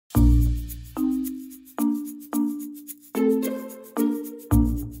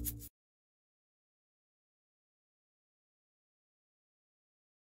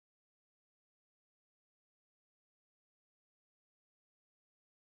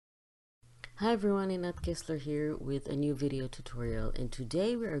Hi everyone, Inat Kessler here with a new video tutorial, and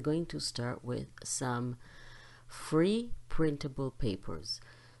today we are going to start with some free printable papers.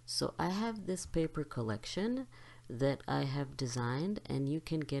 So I have this paper collection that I have designed and you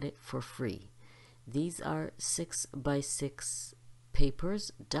can get it for free. These are 6x6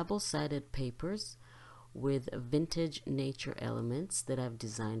 papers, double-sided papers with vintage nature elements that I've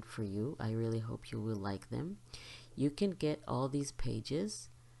designed for you. I really hope you will like them. You can get all these pages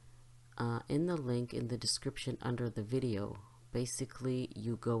in the link in the description under the video. Basically,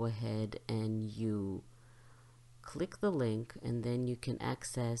 you go ahead and you click the link and then you can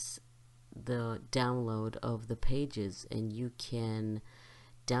access the download of the pages, and you can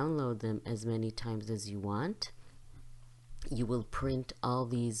download them as many times as you want. You will print all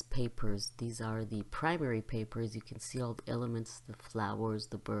these papers. These are the primary papers. You can see all the elements, the flowers,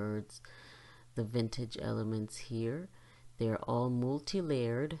 the birds, the vintage elements here. They're all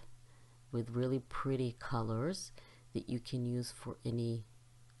multi-layered with really pretty colors that you can use for any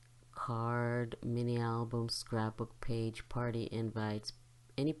card, mini album, scrapbook page, party invites,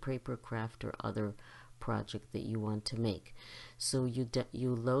 any paper craft or other project that you want to make. So you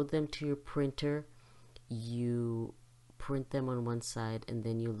load them to your printer, you print them on one side, and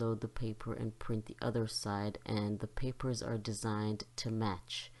then you load the paper and print the other side, and the papers are designed to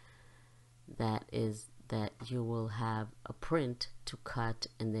match. That is that you will have a print to cut,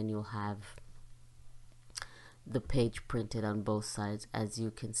 and then you'll have the page printed on both sides. As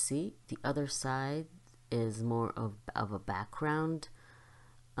you can see, the other side is more of a background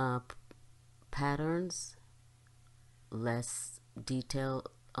patterns, less detail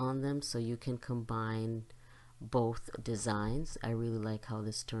on them, so you can combine both designs. I really like how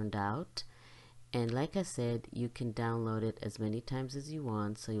this turned out. And like I said, you can download it as many times as you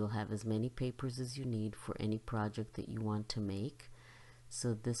want, so you'll have as many papers as you need for any project that you want to make.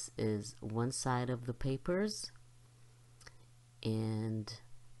 So this is one side of the papers, and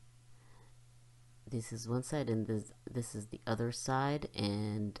this is one side, and this is the other side.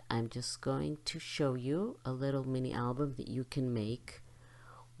 And I'm just going to show you a little mini album that you can make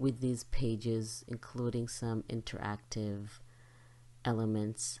with these pages, including some interactive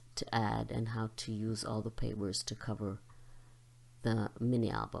elements to add and how to use all the papers to cover the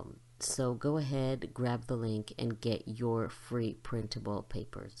mini album. So go ahead, grab the link and get your free printable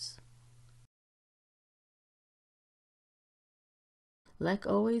papers. Like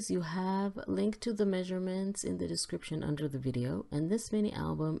always, you have a link to the measurements in the description under the video, and this mini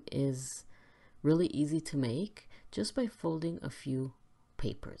album is really easy to make just by folding a few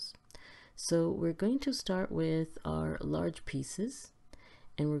papers. So we're going to start with our large pieces,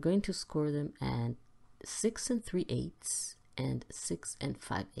 and we're going to score them at 6 3/8 and 6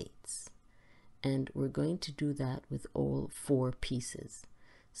 5/8. And we're going to do that with all 4 pieces.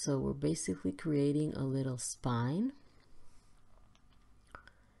 So we're basically creating a little spine.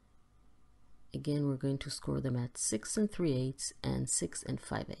 Again, we're going to score them at 6 3/8 and 6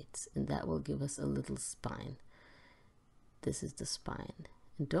 5/8, and that will give us a little spine. This is the spine.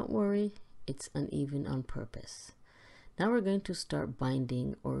 And don't worry, it's uneven on purpose. Now we're going to start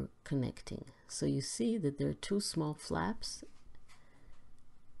binding or connecting. So you see that there are 2 small flaps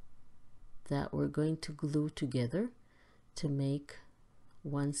that we're going to glue together to make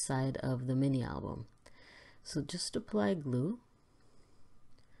one side of the mini album. So just apply glue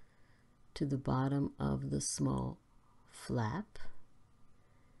to the bottom of the small flap,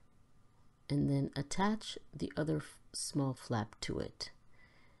 and then attach the other small flap to it.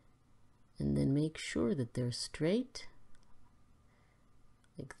 And then make sure that they're straight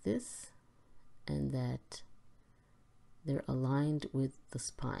like this, and that they're aligned with the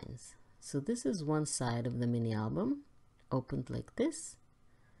spines. So this is one side of the mini album opened like this,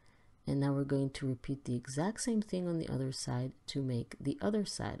 and now we're going to repeat the exact same thing on the other side to make the other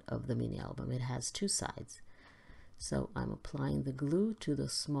side of the mini album. It has 2 sides. So I'm applying the glue to the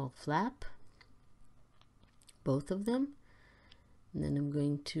small flap, both of them, and then I'm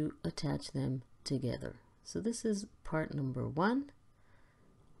going to attach them together. So this is part number 1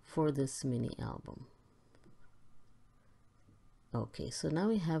 for this mini album. Okay, so now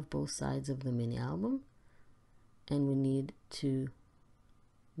we have both sides of the mini album, and we need to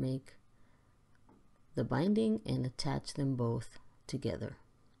make the binding and attach them both together.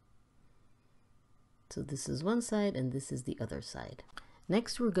 So this is one side and this is the other side.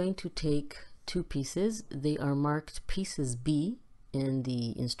 Next, we're going to take 2 pieces. They are marked pieces B in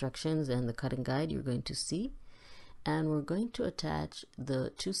the instructions and the cutting guide you're going to see, and we're going to attach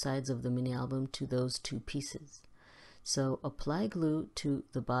the 2 sides of the mini album to those 2 pieces. So apply glue to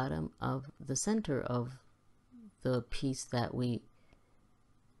the bottom of the center of the piece that we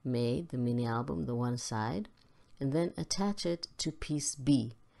made, the mini album, the one side, and then attach it to piece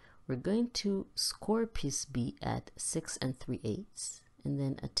B. We're going to score piece B at 6 3/8 and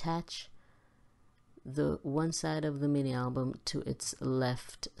then attach the one side of the mini album to its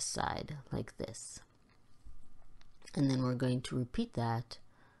left side like this. And then we're going to repeat that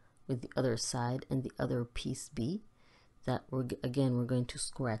with the other side and the other piece B that we're going to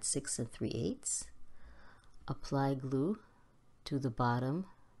score at 6 3/8. Apply glue to the bottom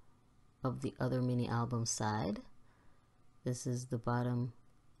of the other mini album side. This is the bottom,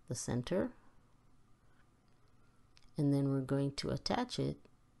 the center. And then we're going to attach it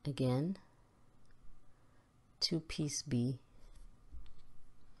again to piece B,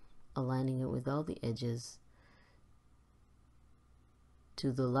 aligning it with all the edges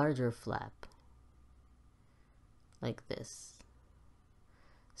to the larger flap like this.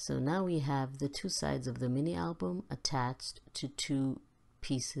 So now we have the two sides of the mini album attached to two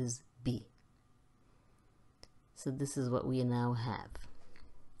pieces B. So this is what we now have.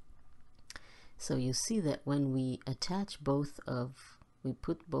 So you see that when we attach we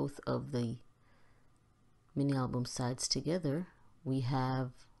put both of the mini album sides together, we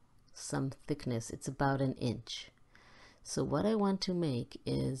have some thickness. It's about 1 inch. So what I want to make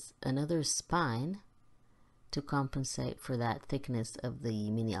is another spine to compensate for that thickness of the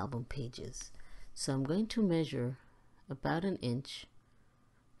mini album pages. So I'm going to measure about 1 inch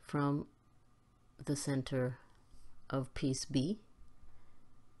from the center of piece B,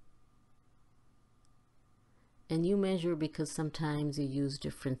 and you measure because sometimes you use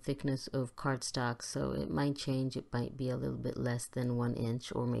different thickness of cardstock, so it might change. It might be a little bit less than 1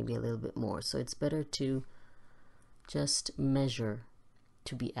 inch or maybe a little bit more, so it's better to just measure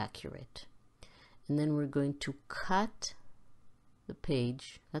to be accurate. And then we're going to cut the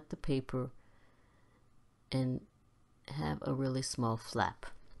paper and have a really small flap.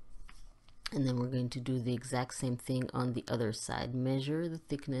 And then we're going to do the exact same thing on the other side. Measure the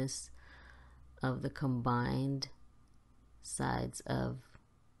thickness of the combined sides of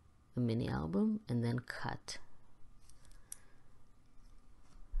the mini album and then cut.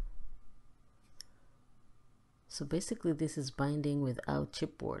 So basically this is binding without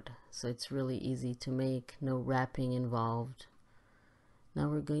chipboard, so it's really easy to make, no wrapping involved. Now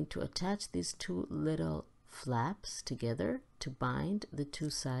we're going to attach these two little flaps together to bind the two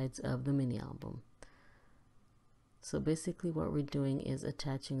sides of the mini album. So basically what we're doing is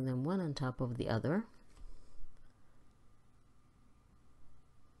attaching them one on top of the other.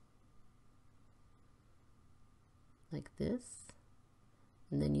 Like this.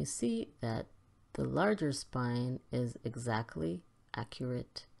 And then you see that the larger spine is exactly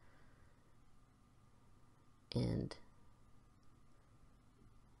accurate, and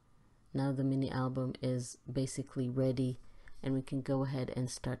now the mini album is basically ready, and we can go ahead and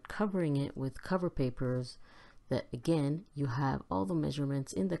start covering it with cover papers that, again, you have all the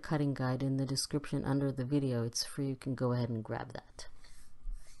measurements in the cutting guide in the description under the video. It's free, you can go ahead and grab that.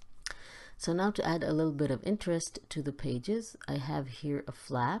 So now to add a little bit of interest to the pages, I have here a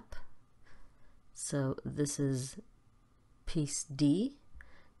flap. So this is piece D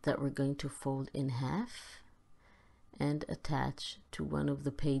that we're going to fold in half and attach to one of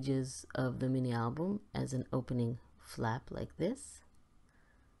the pages of the mini album as an opening flap like this.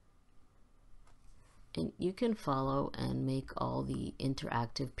 And you can follow and make all the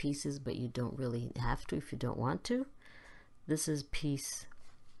interactive pieces, but you don't really have to if you don't want to. This is piece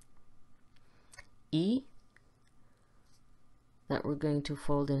E that we're going to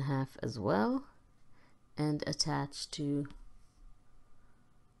fold in half as well and attach to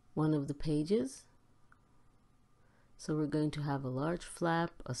one of the pages. So we're going to have a large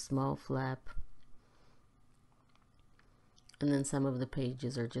flap, a small flap, and then some of the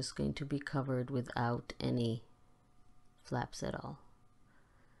pages are just going to be covered without any flaps at all.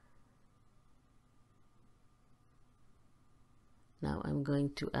 Now I'm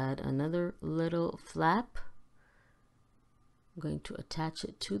going to add another little flap. I'm going to attach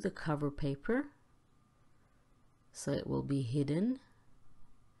it to the cover paper so it will be hidden,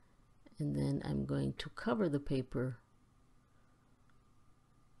 and then I'm going to cover the paper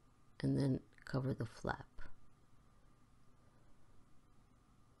and then cover the flap.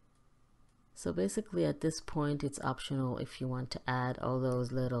 So basically at this point it's optional if you want to add all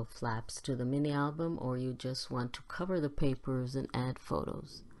those little flaps to the mini album, or you just want to cover the papers and add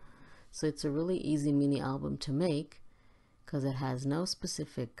photos. So it's a really easy mini album to make because it has no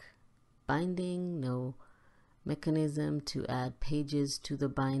specific binding, no mechanism to add pages to the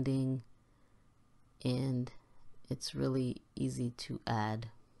binding, and it's really easy to add.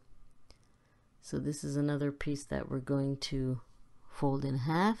 So this is another piece that we're going to fold in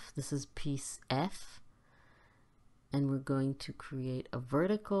half. This is piece F, and we're going to create a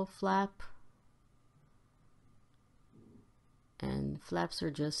vertical flap. And flaps are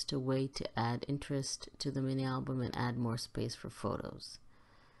just a way to add interest to the mini album and add more space for photos.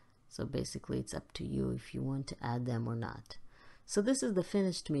 So basically it's up to you if you want to add them or not. So this is the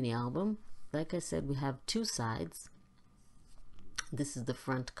finished mini album. Like I said, we have two sides. This is the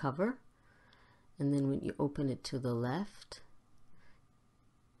front cover, and then when you open it to the left,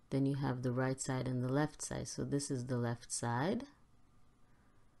 then you have the right side and the left side. So this is the left side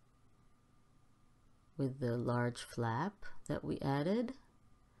with the large flap that we added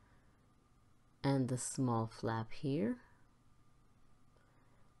and the small flap here.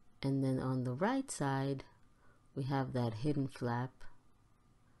 And then on the right side we have that hidden flap,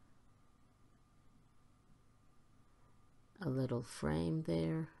 a little frame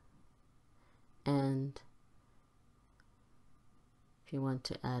there, and if you want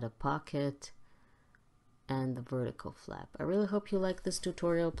to add a pocket, and the vertical flap. I really hope you like this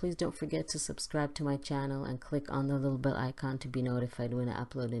tutorial. Please don't forget to subscribe to my channel and click on the little bell icon to be notified when I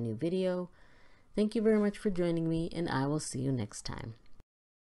upload a new video. Thank you very much for joining me, and I will see you next time.